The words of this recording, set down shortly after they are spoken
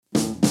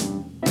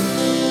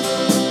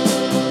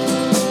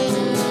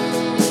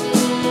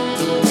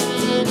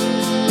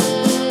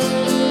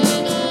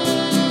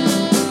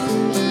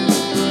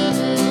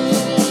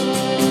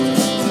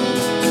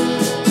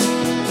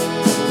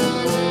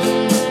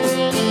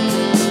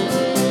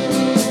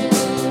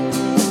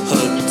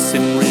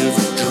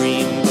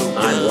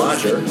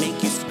Roger.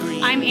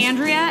 I'm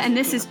Andrea, and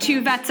this is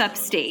Two Vets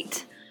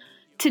Upstate.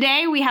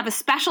 Today, we have a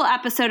special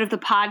episode of the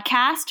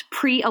podcast,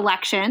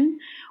 pre-election.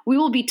 We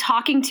will be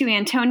talking to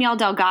Antonio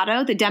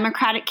Delgado, the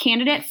Democratic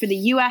candidate for the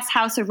U.S.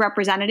 House of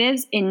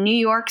Representatives in New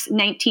York's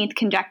 19th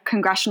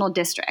Congressional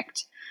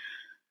District.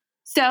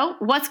 So,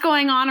 what's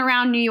going on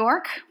around New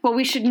York? Well,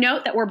 we should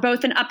note that we're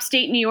both in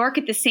upstate New York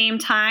at the same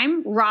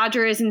time.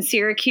 Roger is in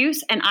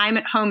Syracuse, and I'm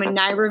at home in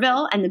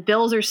Niagara, and the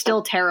Bills are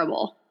still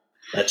terrible.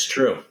 That's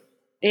true.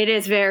 It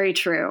is very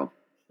true.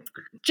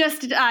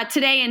 Just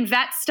today in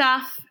vet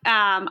stuff,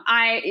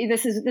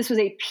 this was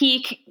a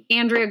peak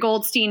Andrea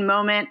Goldstein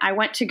moment. I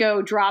went to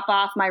go drop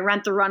off my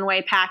Rent the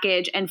Runway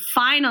package and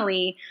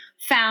finally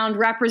found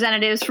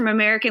representatives from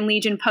American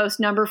Legion Post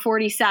number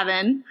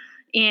 47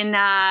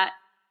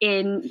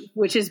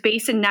 which is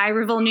based in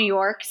Niagara, New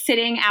York,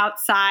 sitting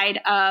outside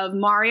of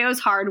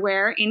Mario's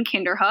Hardware in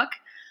Kinderhook.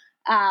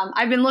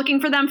 I've been looking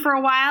for them for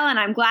a while, and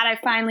I'm glad I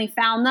finally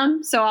found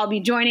them. So I'll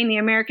be joining the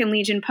American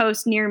Legion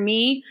Post near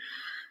me.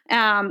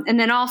 And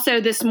then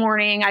also this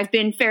morning, I've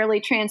been fairly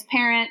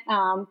transparent,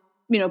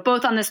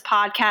 both on this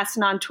podcast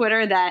and on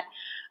Twitter, that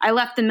I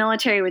left the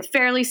military with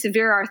fairly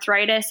severe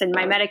arthritis, and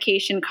my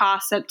medication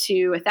costs up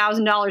to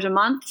 $1,000 a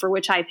month, for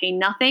which I pay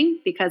nothing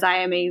because I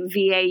am a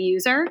VA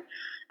user.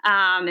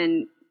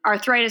 And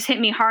arthritis hit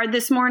me hard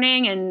this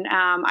morning, and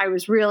I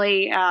was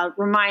really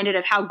reminded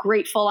of how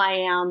grateful I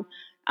am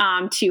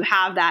to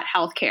have that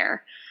health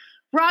care.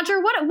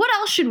 Roger, what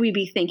else should we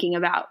be thinking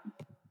about?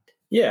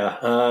 Yeah,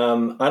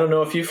 I don't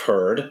know if you've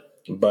heard,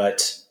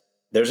 but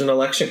there's an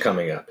election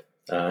coming up,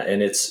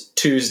 and it's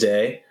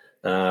Tuesday,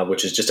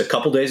 which is just a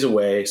couple days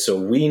away, so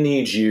we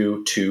need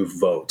you to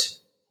vote.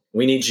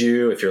 We need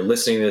you, if you're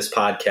listening to this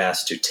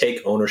podcast, to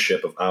take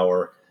ownership of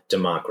our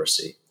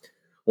democracy.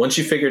 Once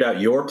you figured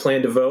out your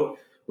plan to vote,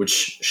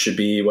 which should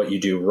be what you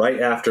do right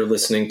after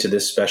listening to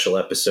this special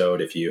episode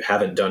if you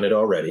haven't done it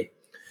already,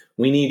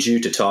 we need you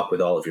to talk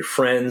with all of your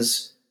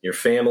friends, your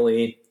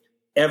family,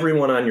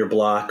 everyone on your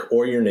block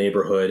or your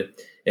neighborhood,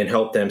 and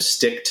help them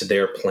stick to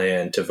their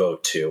plan to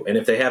vote too. And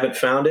if they haven't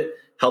found it,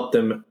 help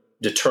them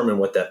determine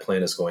what that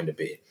plan is going to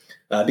be.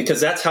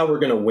 Because that's how we're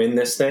going to win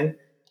this thing.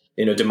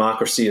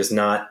 Democracy is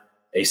not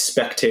a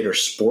spectator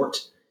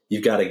sport.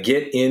 You've got to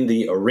get in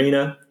the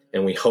arena,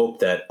 and we hope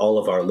that all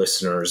of our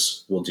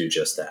listeners will do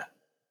just that.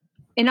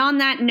 And on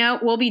that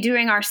note, we'll be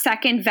doing our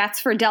second Vets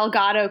for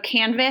Delgado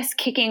canvass,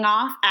 kicking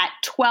off at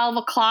 12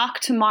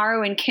 o'clock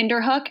tomorrow in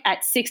Kinderhook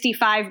at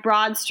 65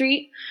 Broad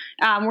Street.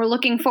 We're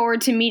looking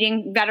forward to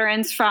meeting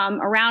veterans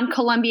from around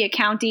Columbia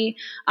County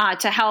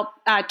to help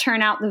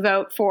turn out the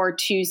vote for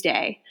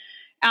Tuesday.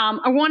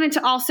 I wanted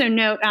to also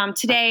note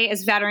today,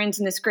 as veterans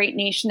in this great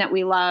nation that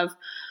we love,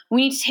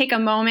 we need to take a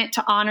moment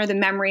to honor the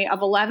memory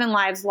of 11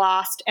 lives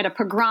lost at a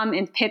pogrom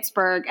in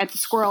Pittsburgh at the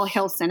Squirrel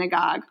Hill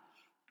Synagogue.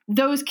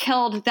 Those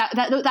killed,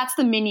 that's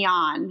the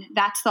minyan.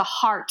 That's the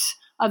heart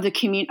of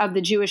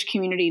the Jewish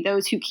community,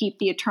 those who keep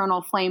the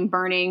eternal flame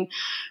burning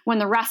when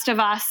the rest of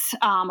us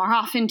are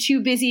often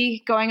too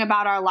busy going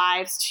about our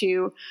lives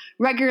to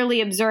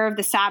regularly observe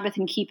the Sabbath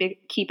and keep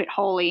it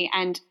holy.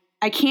 And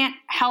I can't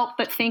help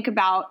but think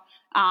about,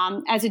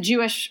 as a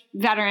Jewish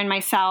veteran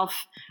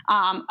myself,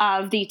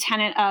 of the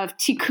tenet of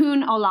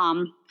tikkun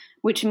olam,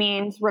 which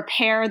means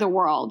repair the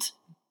world.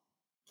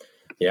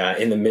 Yeah,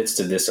 in the midst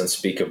of this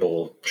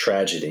unspeakable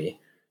tragedy,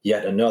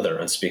 yet another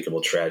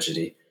unspeakable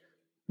tragedy,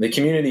 the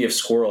community of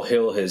Squirrel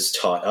Hill has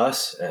taught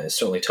us, and has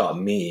certainly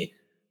taught me,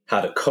 how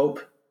to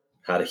cope,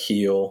 how to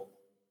heal,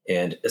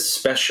 and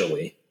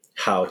especially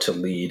how to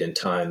lead in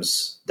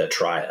times that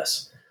try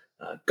us.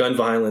 Gun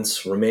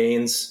violence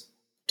remains,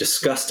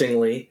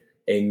 disgustingly,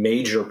 a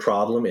major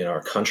problem in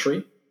our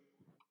country.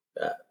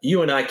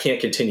 You and I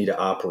can't continue to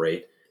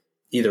operate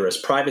either as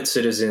private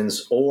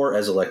citizens or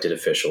as elected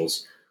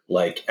officials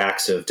like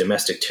acts of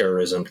domestic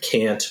terrorism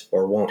can't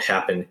or won't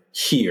happen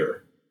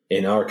here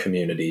in our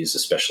communities,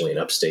 especially in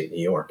upstate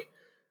New York.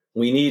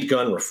 We need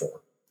gun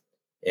reform.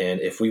 And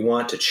if we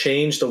want to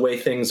change the way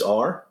things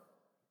are,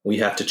 we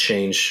have to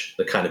change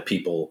the kind of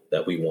people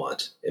that we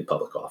want in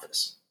public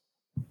office.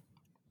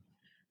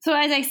 So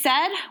as I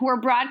said,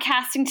 we're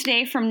broadcasting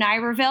today from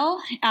Niagara,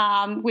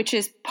 which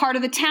is part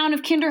of the town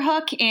of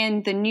Kinderhook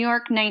in the New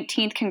York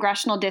 19th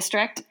Congressional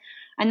District.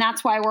 And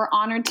that's why we're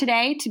honored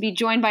today to be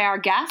joined by our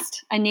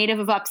guest, a native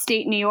of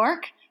upstate New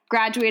York,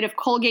 graduate of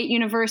Colgate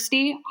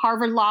University,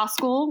 Harvard Law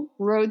School,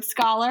 Rhodes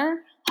Scholar,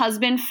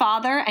 husband,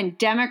 father, and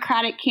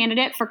Democratic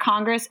candidate for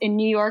Congress in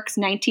New York's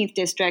 19th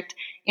District,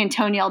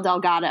 Antonio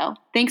Delgado.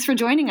 Thanks for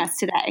joining us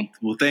today.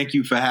 Well, thank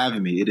you for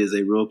having me. It is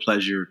a real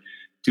pleasure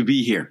to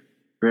be here.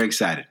 Very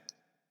excited.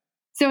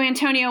 So,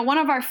 Antonio, one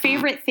of our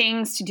favorite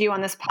things to do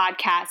on this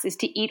podcast is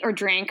to eat or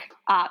drink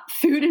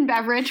food and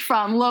beverage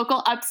from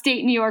local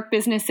upstate New York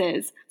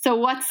businesses. So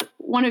what's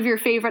one of your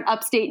favorite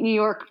upstate New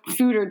York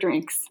food or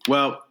drinks?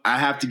 Well, I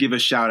have to give a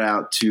shout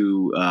out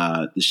to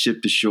the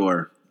Ship to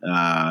Shore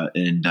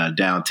in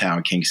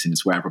downtown Kingston.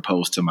 It's where I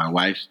proposed to my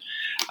wife,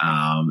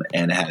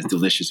 and it has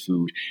delicious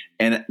food.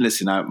 And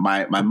listen,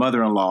 my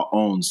mother-in-law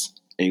owns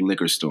a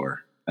liquor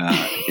store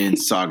in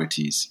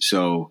Saugerties.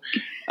 So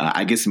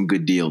I get some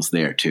good deals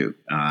there too.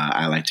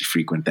 I like to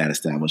frequent that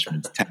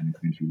establishment, Tavern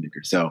Country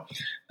Liquor. So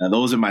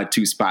those are my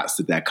two spots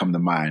that come to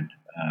mind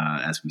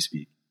as we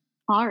speak.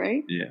 All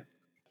right. Yeah.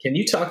 Can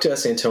you talk to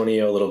us,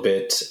 Antonio, a little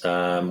bit?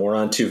 We're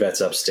on Two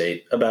Vets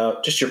Upstate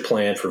about just your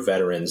plan for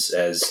veterans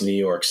as New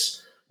York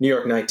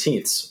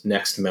 19th's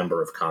next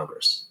member of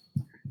Congress.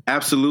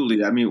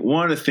 Absolutely. I mean,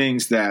 one of the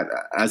things that,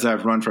 as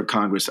I've run for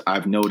Congress,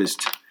 I've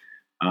noticed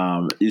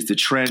is the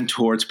trend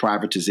towards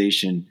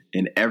privatization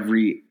in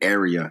every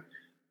area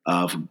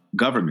of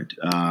government.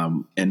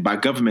 And by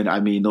government,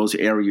 I mean those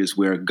areas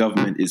where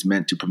government is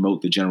meant to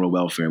promote the general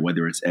welfare,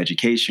 whether it's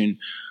education,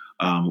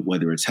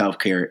 whether it's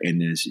healthcare,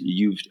 and as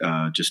you've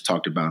just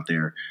talked about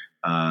there,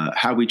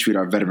 how we treat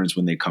our veterans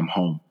when they come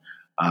home,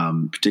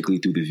 particularly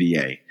through the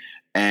VA.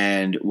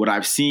 And what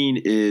I've seen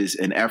is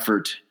an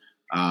effort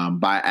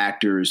by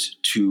actors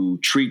to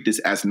treat this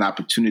as an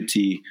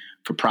opportunity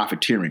for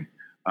profiteering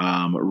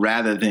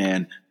rather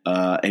than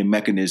a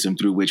mechanism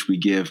through which we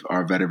give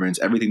our veterans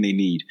everything they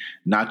need,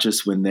 not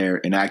just when they're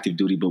in active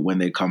duty, but when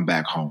they come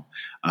back home.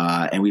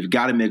 And we've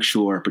got to make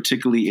sure,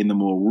 particularly in the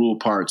more rural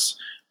parts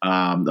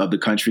of the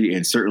country,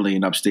 and certainly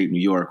in upstate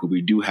New York, where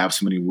we do have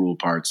so many rural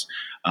parts,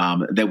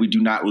 that we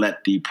do not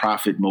let the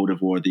profit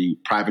motive or the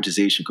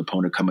privatization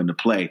component come into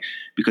play,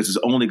 because it's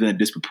only going to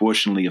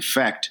disproportionately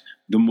affect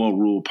the more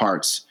rural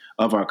parts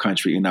of our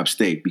country in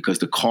upstate, because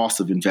the cost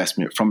of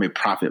investment from a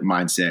profit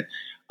mindset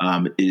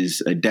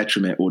is a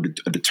detriment, or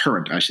a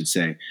deterrent, I should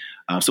say.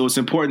 So it's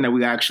important that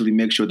we actually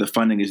make sure the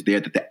funding is there,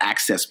 that the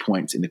access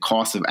points and the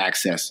cost of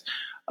access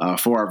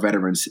for our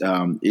veterans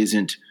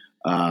doesn't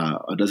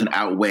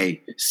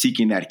outweigh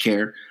seeking that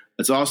care.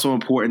 It's also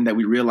important that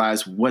we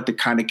realize what the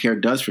kind of care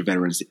does for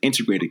veterans,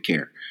 integrated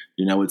care.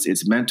 You know,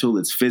 it's mental,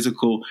 it's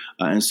physical,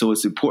 and so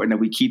it's important that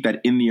we keep that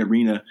in the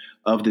arena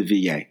of the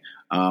VA.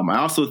 I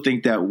also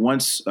think that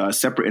once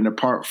separate and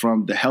apart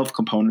from the health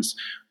components,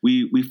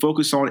 we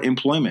focus on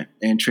employment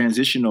and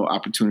transitional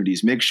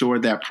opportunities. Make sure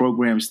that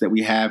programs that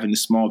we have in the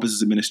Small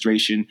Business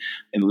Administration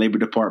and the Labor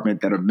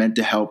Department that are meant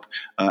to help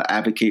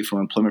advocate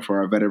for employment for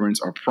our veterans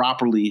are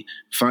properly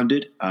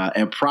funded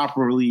and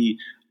properly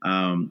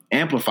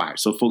amplified,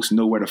 so folks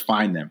know where to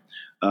find them.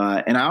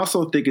 And I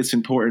also think it's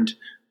important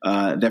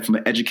that from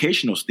an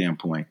educational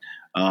standpoint,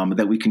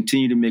 that we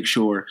continue to make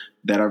sure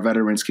that our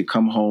veterans can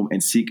come home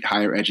and seek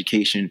higher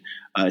education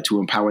to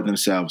empower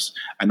themselves.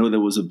 I know there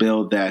was a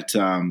bill that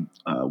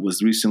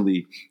was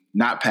recently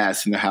not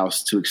passed in the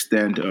House to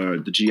extend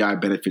the GI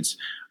benefits,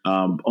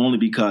 only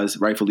because,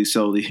 rightfully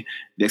so, the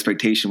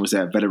expectation was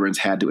that veterans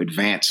had to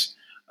advance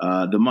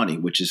the money,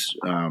 which is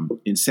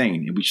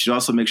insane. And we should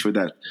also make sure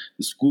that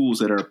the schools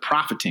that are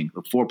profiting,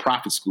 the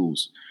for-profit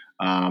schools,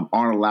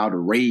 aren't allowed to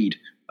raid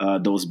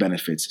those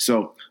benefits.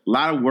 So a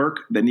lot of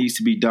work that needs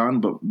to be done,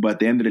 but at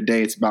the end of the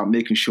day, it's about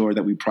making sure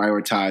that we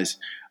prioritize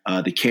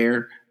the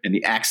care and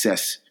the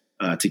access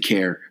to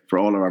care for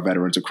all of our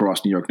veterans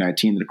across New York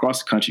 19 and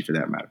across the country for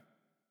that matter.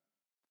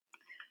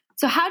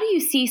 So how do you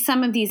see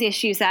some of these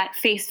issues that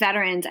face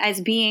veterans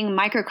as being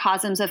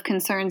microcosms of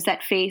concerns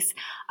that face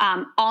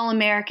all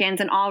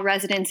Americans and all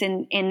residents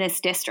in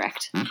this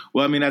district?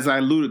 Well, I mean, as I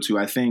alluded to,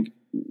 I think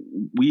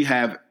we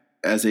have,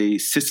 as a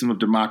system of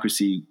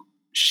democracy,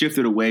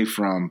 shifted away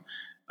from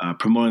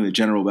promoting the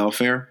general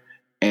welfare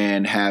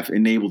and have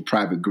enabled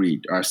private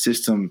greed. Our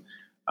system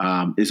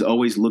is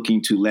always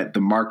looking to let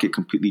the market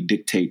completely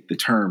dictate the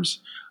terms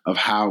of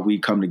how we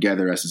come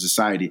together as a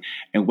society.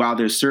 And while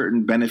there's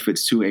certain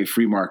benefits to a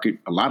free market,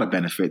 a lot of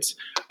benefits,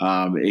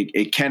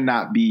 it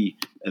cannot be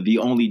the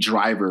only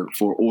driver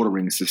for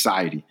ordering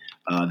society.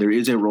 There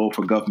is a role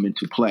for government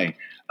to play.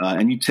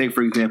 And you take,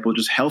 for example,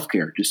 just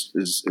healthcare, just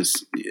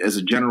as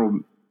a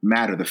general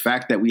matter, the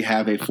fact that we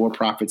have a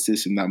for-profit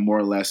system that more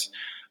or less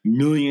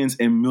millions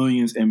and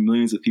millions and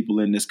millions of people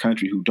in this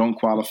country who don't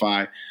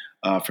qualify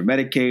for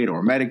Medicaid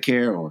or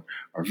Medicare or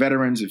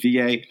veterans or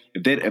VA,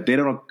 if they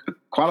don't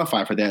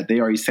qualify for that, they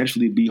are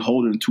essentially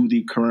beholden to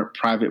the current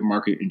private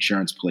market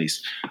insurance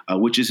place,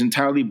 which is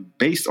entirely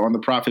based on the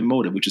profit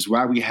motive, which is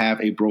why we have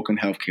a broken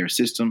healthcare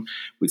system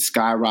with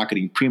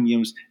skyrocketing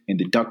premiums and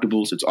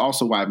deductibles. It's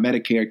also why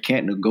Medicare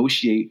can't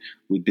negotiate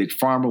with Big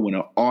Pharma when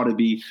it ought to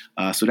be.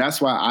 So that's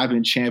why I've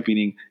been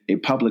championing a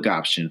public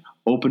option.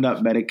 Open up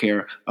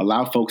Medicare,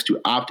 allow folks to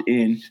opt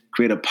in,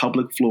 create a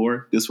public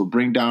floor. This will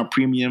bring down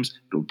premiums,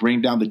 it'll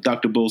bring down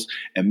deductibles,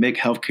 and make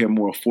healthcare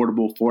more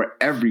affordable for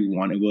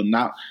everyone. It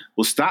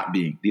will stop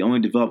being the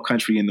only developed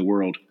country in the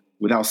world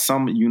without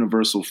some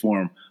universal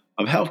form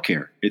of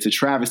healthcare. It's a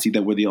travesty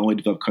that we're the only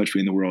developed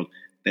country in the world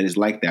that is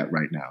like that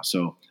right now.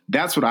 So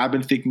that's what I've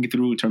been thinking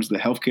through in terms of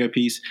the healthcare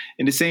piece.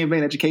 In the same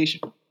vein,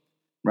 education.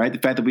 Right? The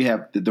fact that we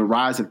have the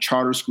rise of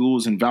charter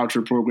schools and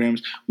voucher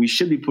programs, we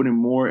should be putting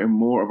more and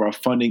more of our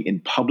funding in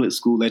public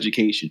school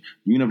education,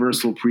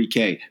 universal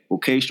pre-K,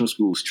 vocational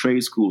schools,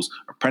 trade schools,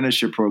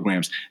 apprenticeship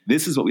programs.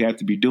 This is what we have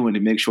to be doing to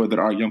make sure that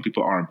our young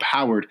people are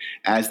empowered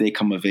as they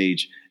come of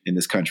age in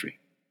this country.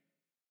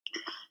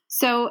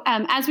 So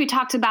as we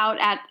talked about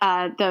at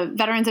the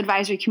Veterans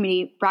Advisory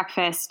Committee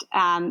breakfast,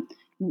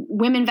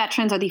 women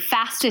veterans are the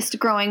fastest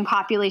growing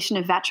population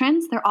of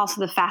veterans. They're also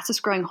the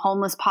fastest growing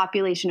homeless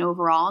population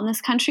overall in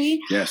this country.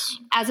 Yes.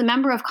 As a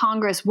member of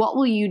Congress, what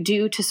will you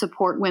do to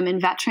support women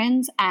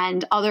veterans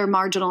and other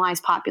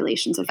marginalized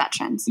populations of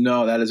veterans?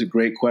 No, that is a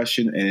great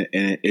question.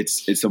 And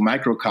it's a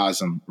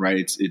microcosm,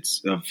 right?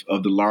 It's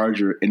of the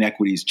larger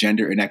inequities,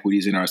 gender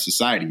inequities in our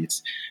society.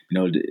 It's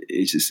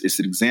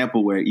an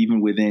example where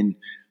even within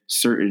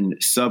certain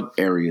sub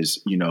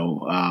areas,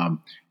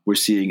 we're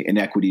seeing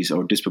inequities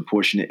or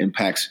disproportionate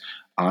impacts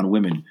on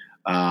women.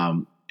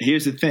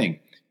 Here's the thing: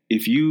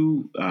 if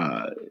you're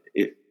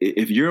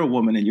a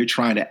woman and you're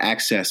trying to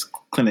access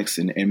clinics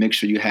and make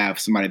sure you have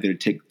somebody there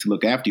to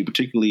look after you,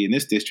 particularly in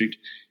this district,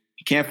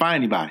 you can't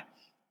find anybody,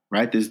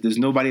 right? There's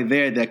nobody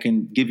there that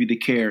can give you the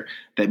care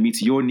that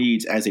meets your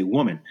needs as a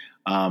woman,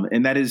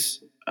 and that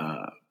is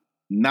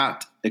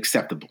not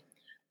acceptable.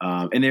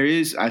 And there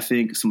is, I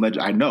think,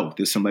 I know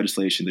there's some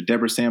legislation, the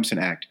Deborah Sampson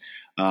Act,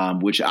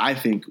 which I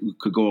think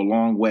could go a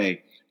long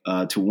way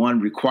to, one,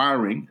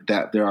 requiring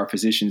that there are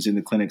physicians in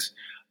the clinics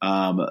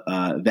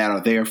that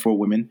are there for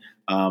women,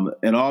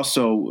 and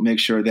also make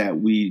sure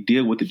that we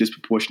deal with the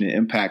disproportionate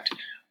impact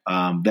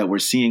that we're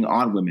seeing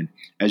on women.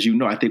 As you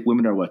know, I think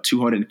women are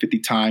 250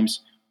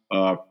 times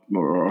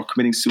or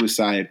committing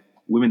suicide.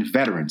 Women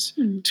veterans,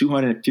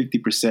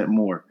 250%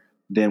 more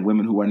than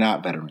women who are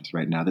not veterans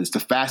right now. That's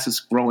the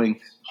fastest growing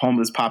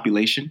homeless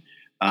population.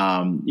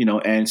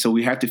 And so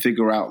we have to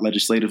figure out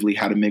legislatively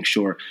how to make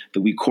sure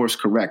that we course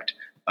correct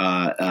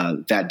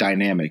that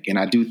dynamic. And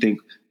I do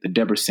think the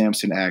Deborah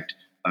Sampson Act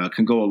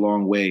can go a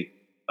long way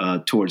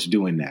towards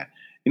doing that.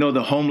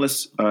 The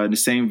homeless, in the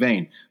same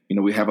vein,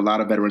 we have a lot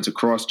of veterans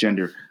across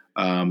gender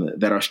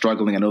that are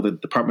struggling. I know the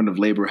Department of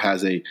Labor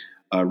has a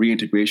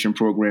reintegration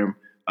program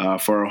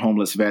for our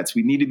homeless vets.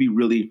 We need to be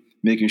really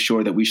making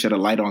sure that we shed a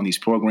light on these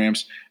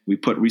programs, we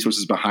put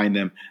resources behind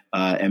them,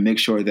 and make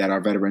sure that our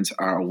veterans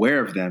are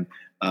aware of them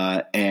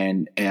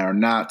and are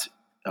not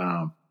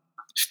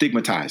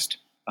stigmatized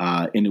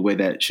in a way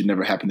that should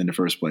never happen in the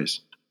first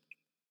place.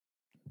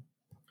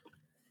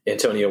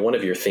 Antonio, one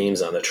of your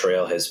themes on the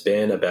trail has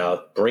been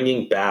about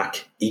bringing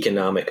back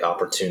economic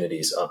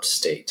opportunities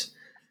upstate.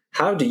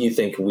 How do you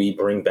think we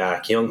bring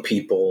back young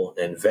people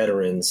and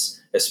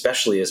veterans,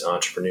 especially as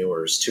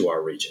entrepreneurs, to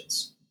our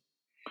regions?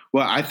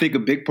 Well, I think a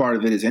big part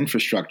of it is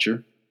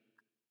infrastructure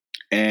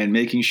and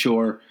making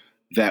sure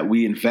that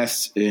we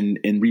invest in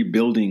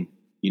rebuilding,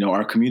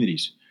 our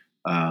communities,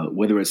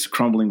 whether it's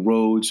crumbling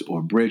roads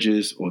or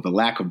bridges or the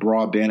lack of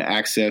broadband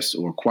access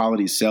or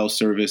quality cell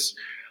service.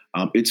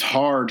 It's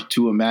hard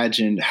to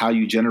imagine how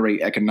you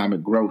generate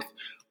economic growth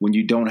when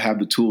you don't have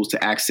the tools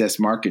to access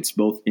markets,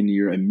 both in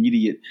your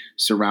immediate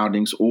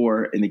surroundings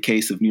or in the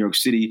case of New York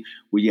City,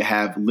 where you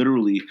have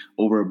literally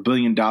over $1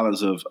 billion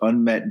of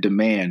unmet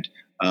demand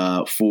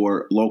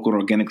for local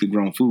and organically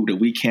grown food that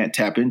we can't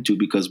tap into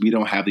because we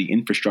don't have the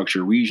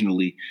infrastructure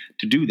regionally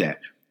to do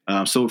that.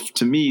 So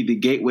to me, the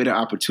gateway to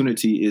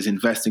opportunity is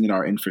investing in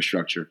our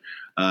infrastructure.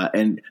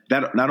 And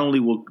that not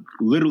only will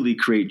literally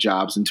create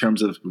jobs in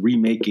terms of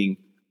remaking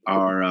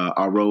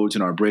our roads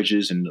and our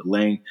bridges and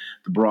laying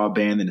the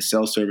broadband and the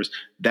cell service,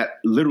 that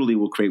literally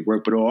will create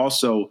work, but it will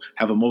also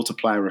have a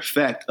multiplier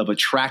effect of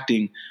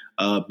attracting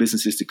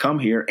businesses to come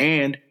here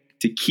and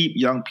to keep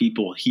young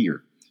people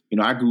here.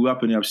 I grew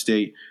up in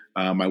upstate.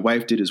 My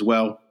wife did as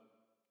well.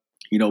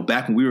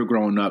 Back when we were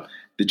growing up,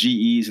 the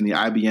GEs and the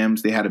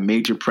IBMs, they had a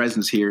major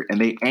presence here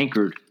and they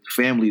anchored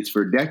families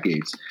for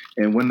decades.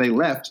 And when they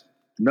left,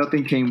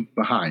 nothing came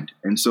behind.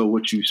 And so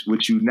what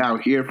you now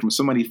hear from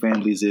so many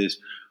families is,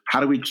 how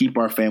do we keep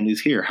our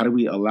families here? How do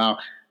we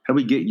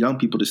get young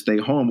people to stay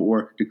home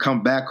or to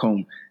come back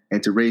home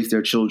and to raise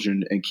their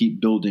children and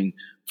keep building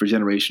for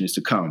generations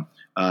to come?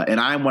 And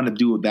I want to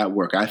do that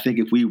work. I think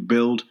if we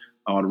build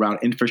around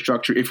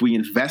infrastructure, if we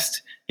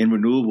invest in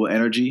renewable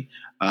energy,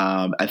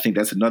 I think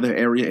that's another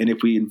area. And if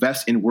we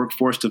invest in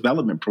workforce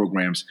development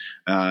programs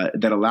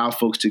that allow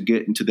folks to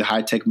get into the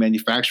high-tech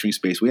manufacturing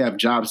space, we have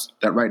jobs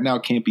that right now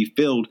can't be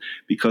filled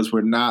because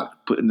we're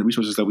not putting the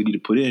resources that we need to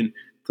put in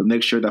to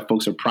make sure that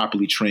folks are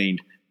properly trained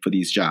for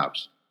these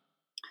jobs.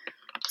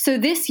 So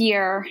this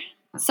year,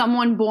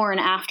 someone born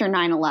after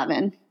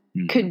 9/11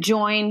 could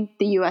join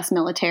the U.S.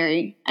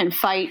 military and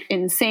fight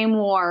in the same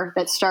war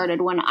that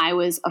started when I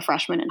was a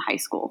freshman in high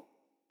school.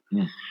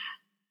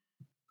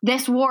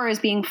 This war is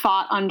being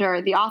fought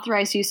under the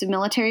authorized use of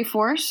military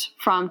force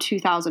from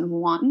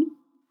 2001,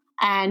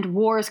 and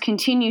wars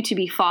continue to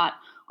be fought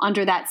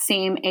under that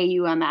same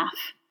AUMF.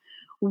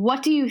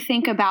 What do you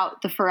think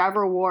about the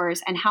forever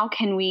wars, and how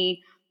can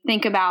we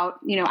think about,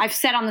 I've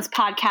said on this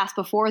podcast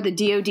before, the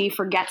DoD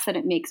forgets that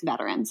it makes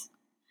veterans.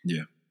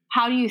 Yeah.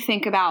 How do you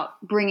think about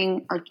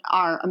bringing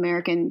our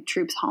American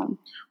troops home?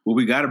 Well,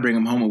 we got to bring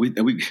them home.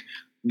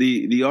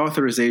 The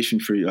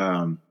authorization for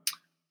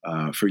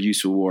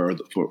use of war,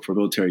 for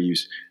military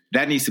use,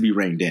 that needs to be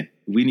reined in.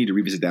 We need to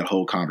revisit that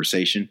whole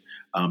conversation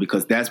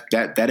because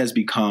that has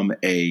become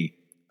a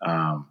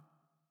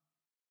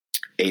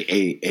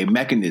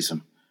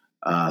mechanism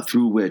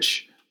through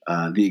which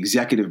the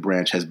executive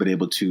branch has been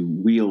able to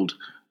wield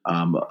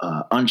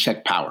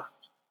unchecked power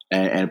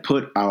and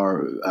put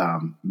our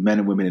men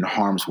and women in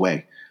harm's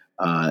way.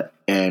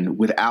 And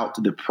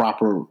without the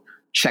proper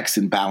checks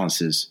and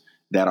balances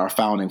that our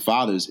founding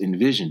fathers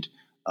envisioned.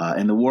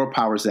 And the War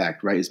Powers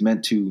Act, right, is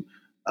meant to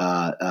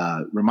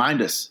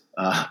remind us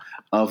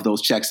of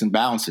those checks and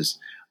balances.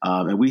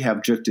 And we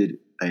have drifted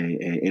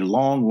a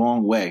long,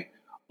 long way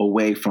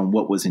away from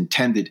what was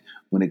intended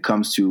when it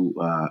comes to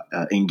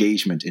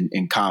engagement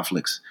in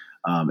conflicts.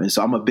 And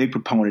so I'm a big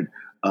proponent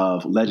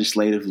of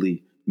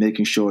legislatively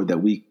making sure that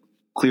we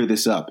clear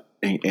this up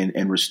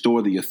and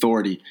restore the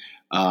authority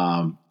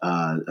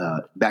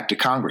back to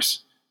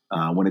Congress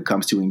when it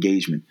comes to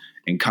engagement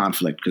in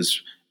conflict,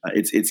 because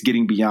it's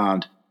getting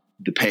beyond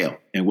the pale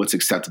and what's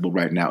acceptable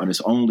right now, and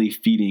it's only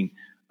feeding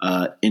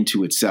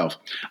into itself.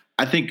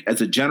 I think as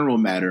a general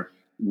matter,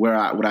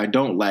 what I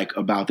don't like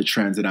about the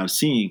trends that I'm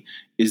seeing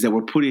is that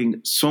we're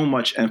putting so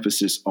much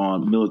emphasis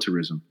on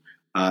militarism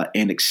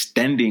and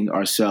extending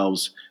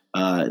ourselves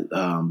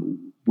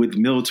with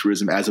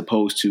militarism as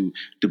opposed to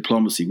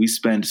diplomacy. We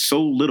spend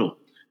so little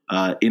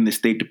in the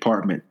State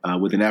Department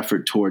with an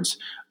effort towards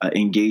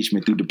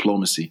engagement through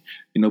diplomacy.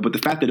 But the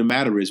fact of the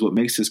matter is, what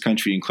makes this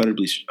country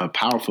incredibly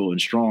powerful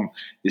and strong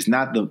is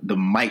not the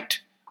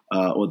might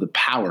or the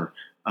power,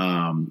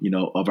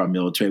 of our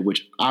military,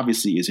 which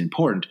obviously is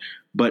important,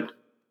 but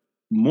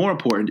more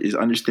important is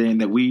understanding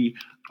that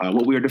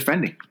what we are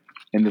defending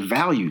and the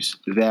values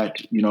that,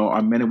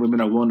 our men and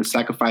women are willing to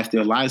sacrifice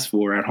their lives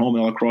for at home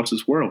and all across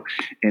this world.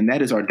 And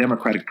that is our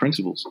democratic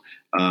principles.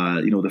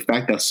 The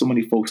fact that so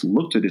many folks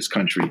look to this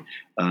country,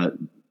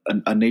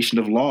 a nation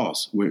of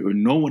laws where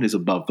no one is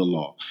above the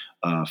law,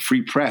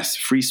 free press,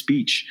 free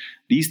speech.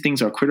 These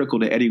things are critical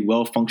to any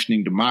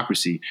well-functioning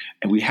democracy.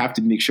 And we have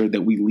to make sure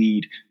that we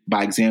lead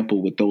by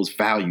example with those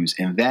values.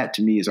 And that,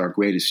 to me, is our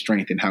greatest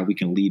strength in how we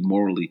can lead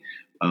morally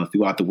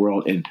throughout the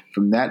world. And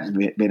from that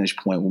vantage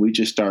point, when we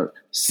just start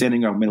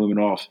sending our men and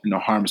women off in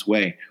harm's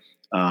way,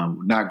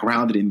 not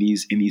grounded in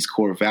these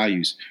core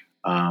values,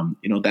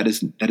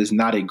 that is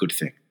not a good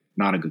thing.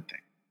 Not a good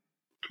thing.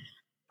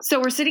 So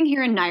we're sitting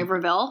here in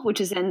Niverville,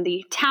 which is in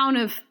the town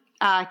of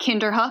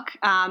Kinderhook,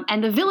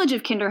 and the village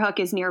of Kinderhook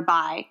is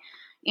nearby.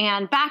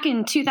 And back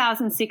in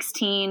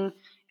 2016,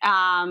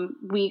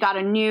 we got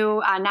a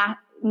new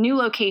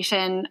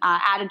location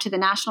added to the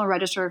National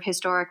Register of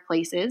Historic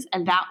Places,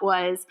 and that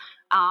was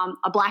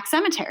a Black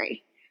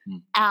cemetery,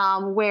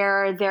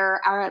 where there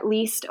are at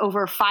least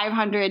over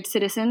 500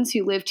 citizens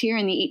who lived here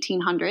in the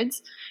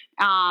 1800s.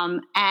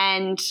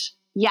 And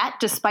yet,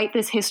 despite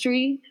this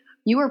history,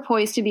 you are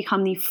poised to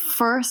become the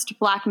first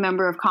Black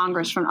member of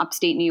Congress from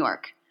upstate New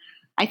York.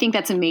 I think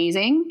that's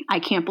amazing. I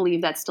can't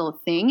believe that's still a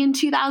thing in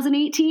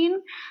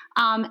 2018.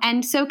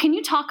 And so can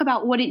you talk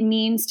about what it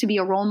means to be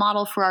a role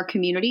model for our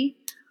community?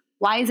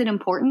 Why is it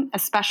important,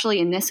 especially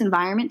in this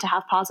environment, to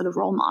have positive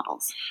role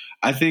models?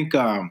 I think,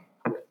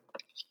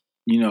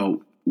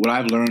 what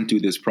I've learned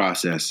through this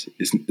process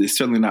is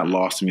certainly not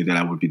lost to me that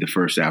I would be the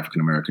first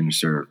African-American to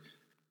serve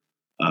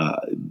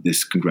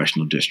this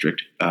congressional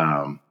district.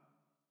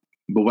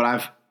 But what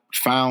I've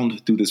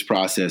found through this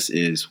process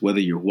is whether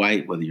you're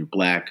white, whether you're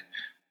Black,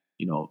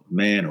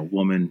 man or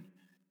woman,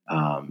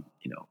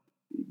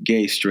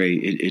 gay,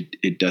 straight,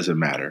 it doesn't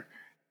matter.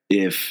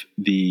 If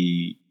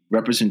the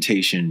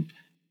representation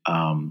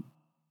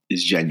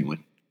is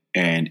genuine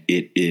and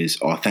it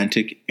is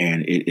authentic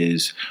and it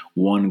is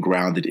one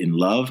grounded in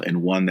love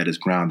and one that is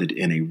grounded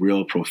in a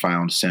real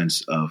profound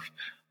sense of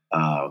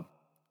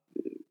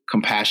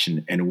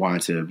compassion and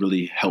wanting to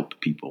really help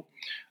people.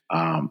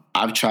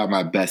 I've tried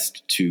my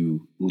best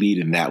to lead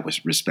in that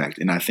respect.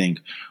 And I think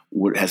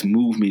what has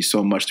moved me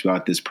so much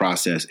throughout this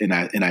process, and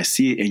I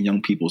see it in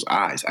young people's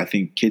eyes. I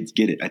think kids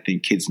get it. I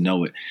think kids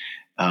know it.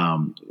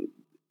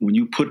 When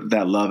you put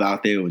that love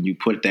out there, when you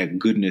put that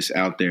goodness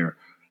out there,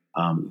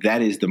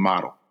 that is the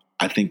model.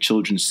 I think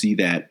children see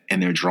that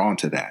and they're drawn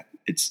to that.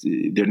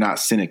 They're not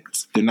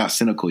cynics. They're not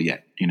cynical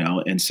yet,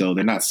 and so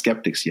they're not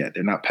skeptics yet.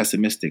 They're not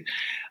pessimistic.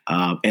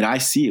 And I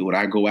see it when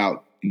I go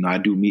out. I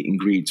do meet and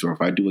greets, or if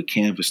I do a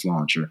canvas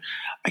launch, or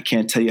I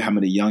can't tell you how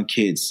many young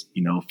kids,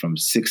 from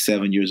 6,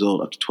 7 years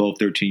old up to 12,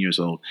 13 years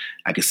old,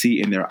 I can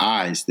see in their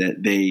eyes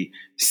that they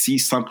see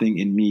something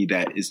in me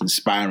that is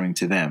inspiring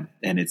to them.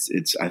 And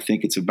I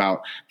think it's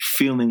about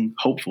feeling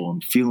hopeful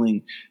and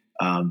feeling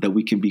that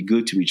we can be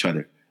good to each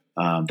other,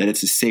 that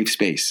it's a safe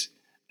space.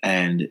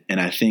 And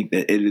I think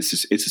that it's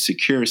a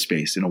secure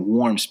space and a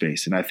warm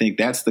space. And I think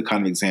that's the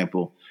kind of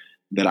example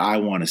that I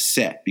want to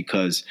set,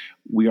 because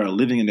we are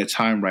living in a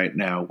time right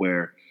now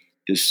where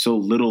there's so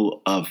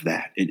little of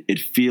that. It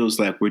feels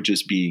like we're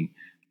just being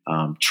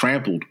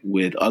trampled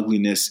with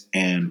ugliness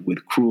and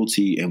with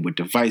cruelty and with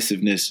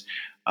divisiveness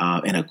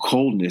and a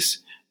coldness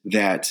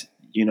that,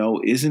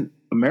 isn't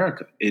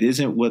America. It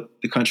isn't what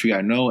the country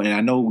I know. And I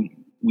know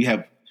we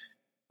have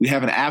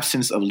an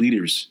absence of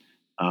leaders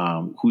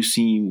who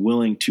seem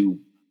willing to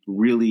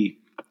really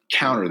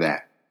counter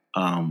that.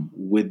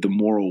 With the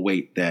moral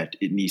weight that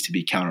it needs to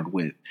be countered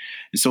with.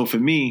 And so for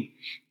me,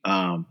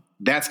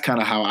 that's kind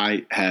of how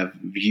I have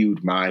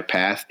viewed my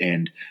path.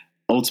 And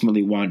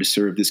ultimately wanted to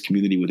serve this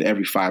community with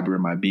every fiber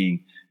in my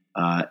being,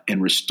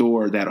 and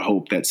restore that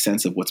hope, that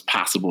sense of what's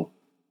possible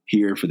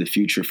here for the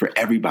future for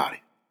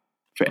everybody,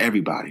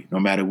 no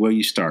matter where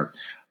you start.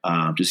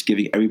 Just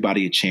giving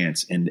everybody a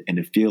chance and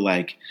to feel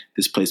like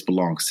this place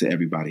belongs to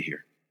everybody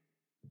here.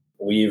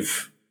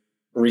 We've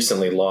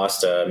recently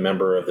lost a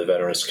member of the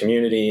veterans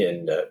community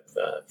and a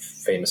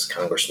famous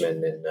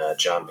congressman in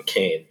John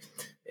McCain.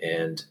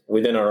 And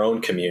within our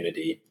own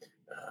community,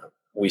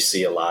 we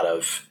see a lot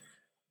of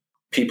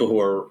people who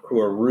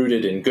are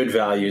rooted in good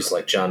values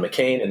like John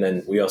McCain. And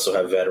then we also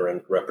have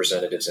veteran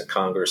representatives in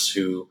Congress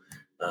who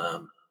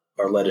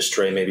are led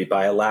astray maybe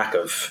by a lack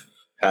of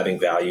having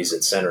values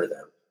that center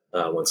them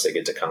once they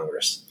get to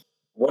Congress.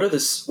 What are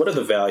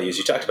the values?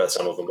 You talked about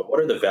some of them, but what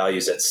are the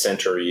values that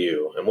center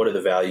you? And what are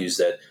the values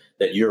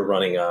that you're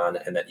running on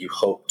and that you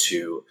hope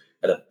to,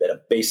 at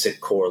a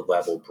basic core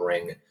level,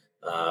 bring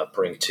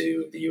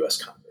to the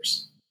U.S.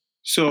 Congress?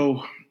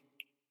 So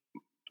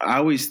I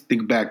always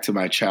think back to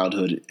my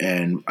childhood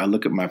and I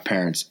look at my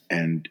parents,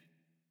 and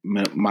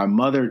my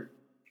mother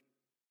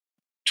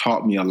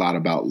taught me a lot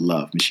about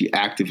love. And she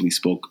actively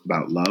spoke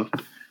about love.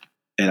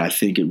 And I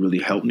think it really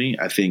helped me.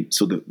 I think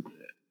so.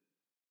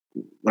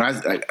 I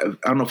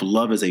don't know if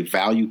love is a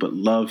value, but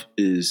love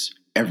is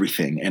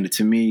everything. And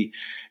to me,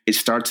 it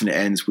starts and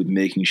ends with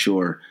making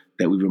sure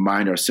that we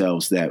remind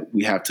ourselves that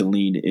we have to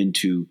lean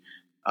into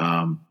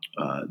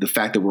the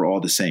fact that we're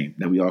all the same,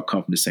 that we all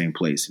come from the same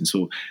place. And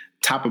so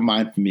top of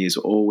mind for me is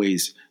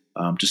always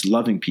just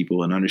loving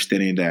people and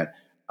understanding that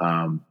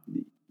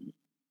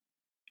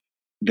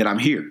that I'm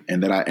here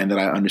and that I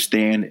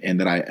understand and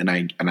that I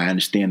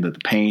understand the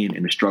pain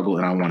and the struggle,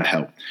 and I want to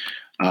help.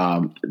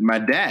 My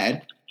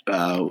dad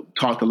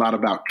talked a lot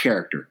about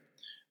character.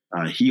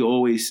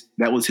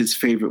 That was his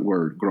favorite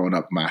word growing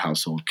up in my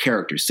household,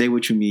 character. Say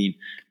what you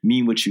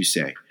mean what you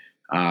say.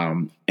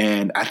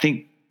 And I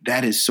think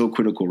that is so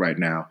critical right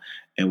now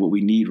and what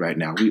we need right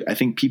now. I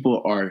think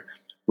people are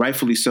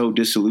rightfully so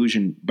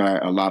disillusioned by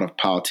a lot of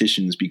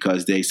politicians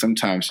because they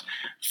sometimes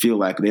feel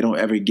like they don't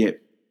ever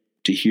get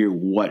to hear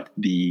what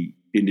the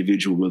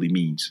individual really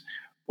means,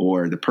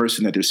 or the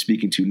person that they're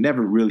speaking to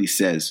never really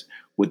says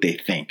what they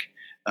think,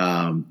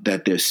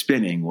 that they're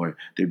spinning or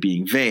they're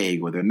being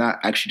vague or they're not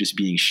actually just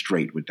being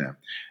straight with them.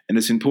 And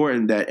it's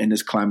important that in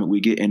this climate, we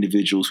get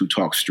individuals who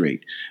talk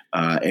straight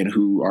and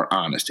who are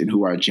honest and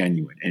who are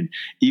genuine. And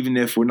even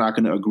if we're not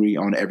going to agree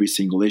on every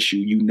single issue,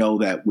 you know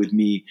that with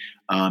me,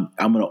 I'm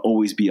going to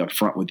always be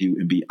upfront with you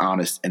and be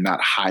honest and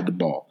not hide the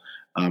ball.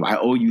 I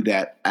owe you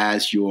that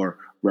as your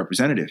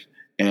representative.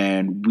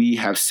 And we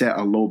have set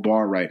a low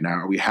bar right now,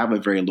 or we have a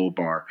very low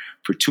bar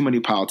for too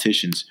many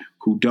politicians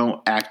who don't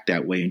act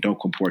that way and don't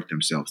comport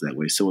themselves that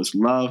way. So it's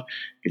love,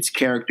 it's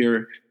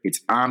character,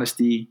 it's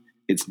honesty,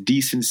 it's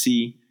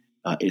decency,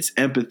 it's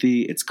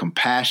empathy, it's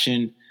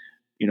compassion,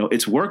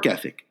 it's work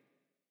ethic.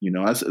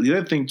 That's the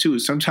other thing too,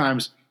 is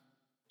sometimes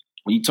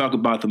when you talk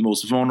about the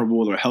most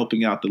vulnerable or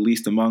helping out the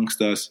least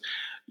amongst us,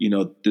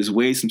 there's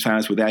ways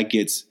sometimes where that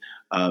gets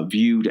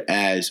viewed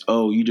as,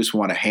 oh, you just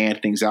want to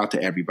hand things out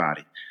to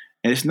everybody.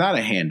 And it's not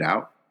a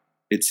handout.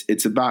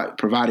 It's about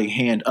providing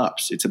hand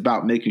ups. It's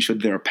about making sure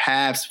there are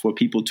paths for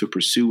people to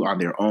pursue on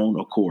their own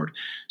accord.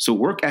 So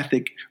work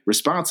ethic,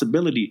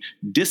 responsibility,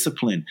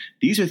 discipline,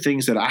 these are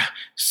things that I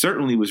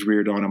certainly was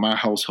reared on in my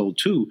household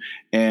too.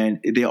 And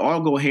they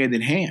all go hand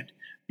in hand.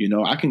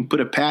 I can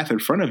put a path in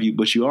front of you,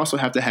 but you also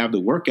have to have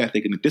the work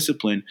ethic and the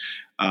discipline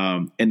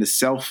and the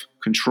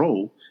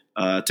self-control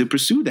to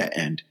pursue that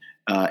end.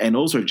 And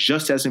those are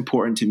just as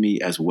important to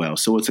me as well.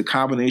 So it's a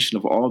combination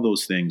of all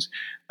those things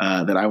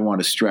that I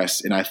want to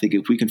stress. And I think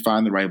if we can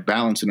find the right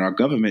balance in our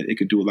government, it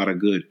could do a lot of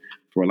good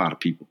for a lot of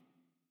people.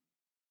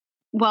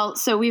 Well,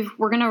 so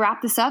we're going to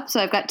wrap this up. So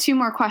I've got two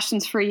more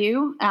questions for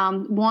you.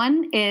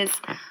 One is,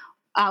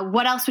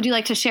 what else would you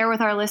like to share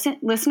with our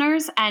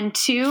listeners? And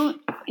two,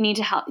 I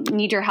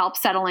need your help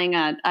settling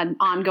an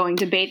ongoing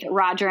debate that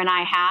Roger and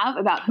I have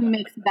about who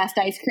makes the best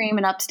ice cream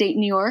in upstate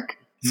New York,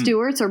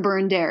 Stewart's or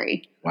Byrne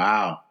Dairy.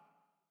 Wow.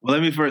 Well,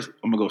 I'm going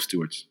to go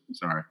Stewart's.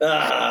 Sorry.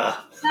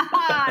 I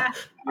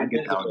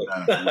get that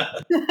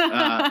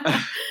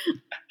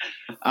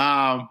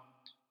one.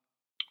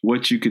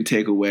 What you can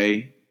take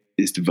away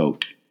is to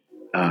vote.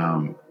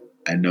 I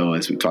know,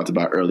 as we talked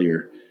about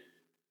earlier,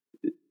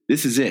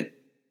 this is it.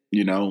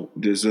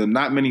 There's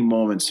not many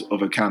moments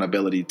of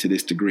accountability to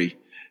this degree.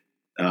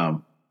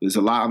 There's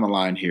a lot on the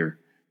line here,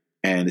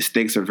 and the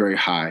stakes are very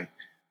high.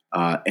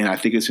 And I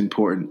think it's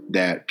important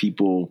that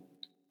people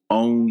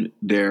own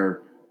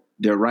their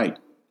right.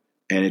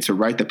 And it's a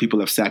right that people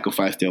have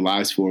sacrificed their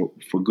lives for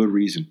good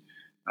reason.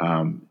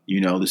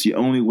 This the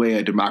only way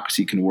a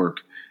democracy can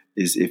work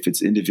is if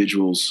its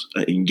individuals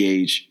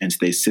engage and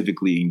stay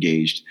civically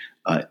engaged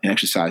and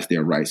exercise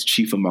their rights,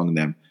 chief among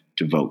them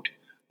to vote.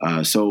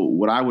 So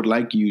what I would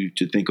like you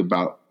to think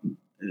about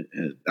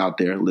out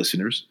there,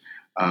 listeners,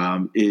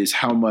 is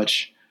how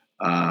much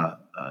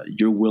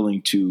you're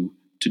willing to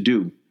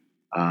do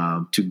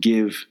to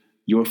give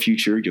your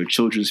future, your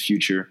children's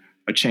future,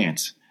 a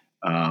chance.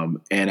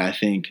 And I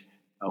think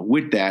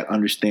with that,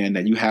 understand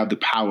that you have the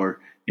power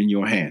in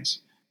your hands.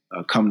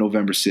 Come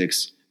November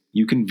 6th,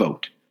 you can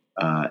vote,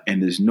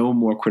 and there's no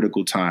more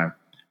critical time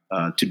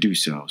to do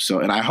so.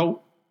 And I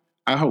hope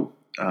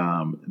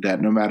that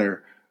no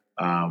matter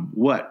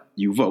what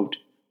you vote,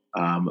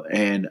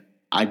 and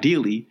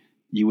ideally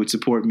you would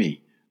support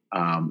me.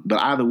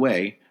 But either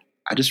way,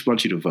 I just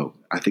want you to vote.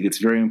 I think it's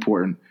very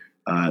important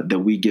that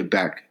we get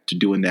back to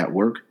doing that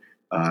work.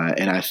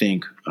 And I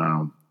think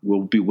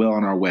we'll be well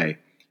on our way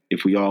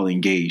if we all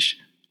engage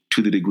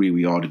to the degree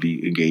we ought to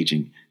be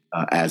engaging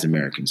as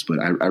Americans. But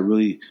I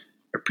really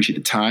appreciate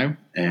the time,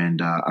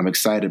 and I'm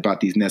excited about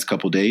these next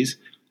couple of days,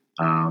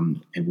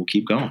 and we'll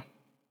keep going.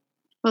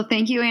 Well,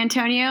 thank you,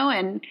 Antonio.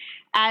 And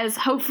as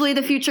hopefully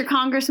the future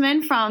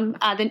congressman from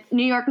the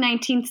New York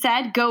 19th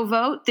said, go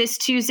vote this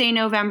Tuesday,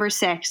 November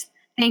 6th.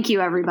 Thank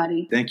you,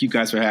 everybody. Thank you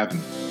guys for having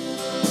me.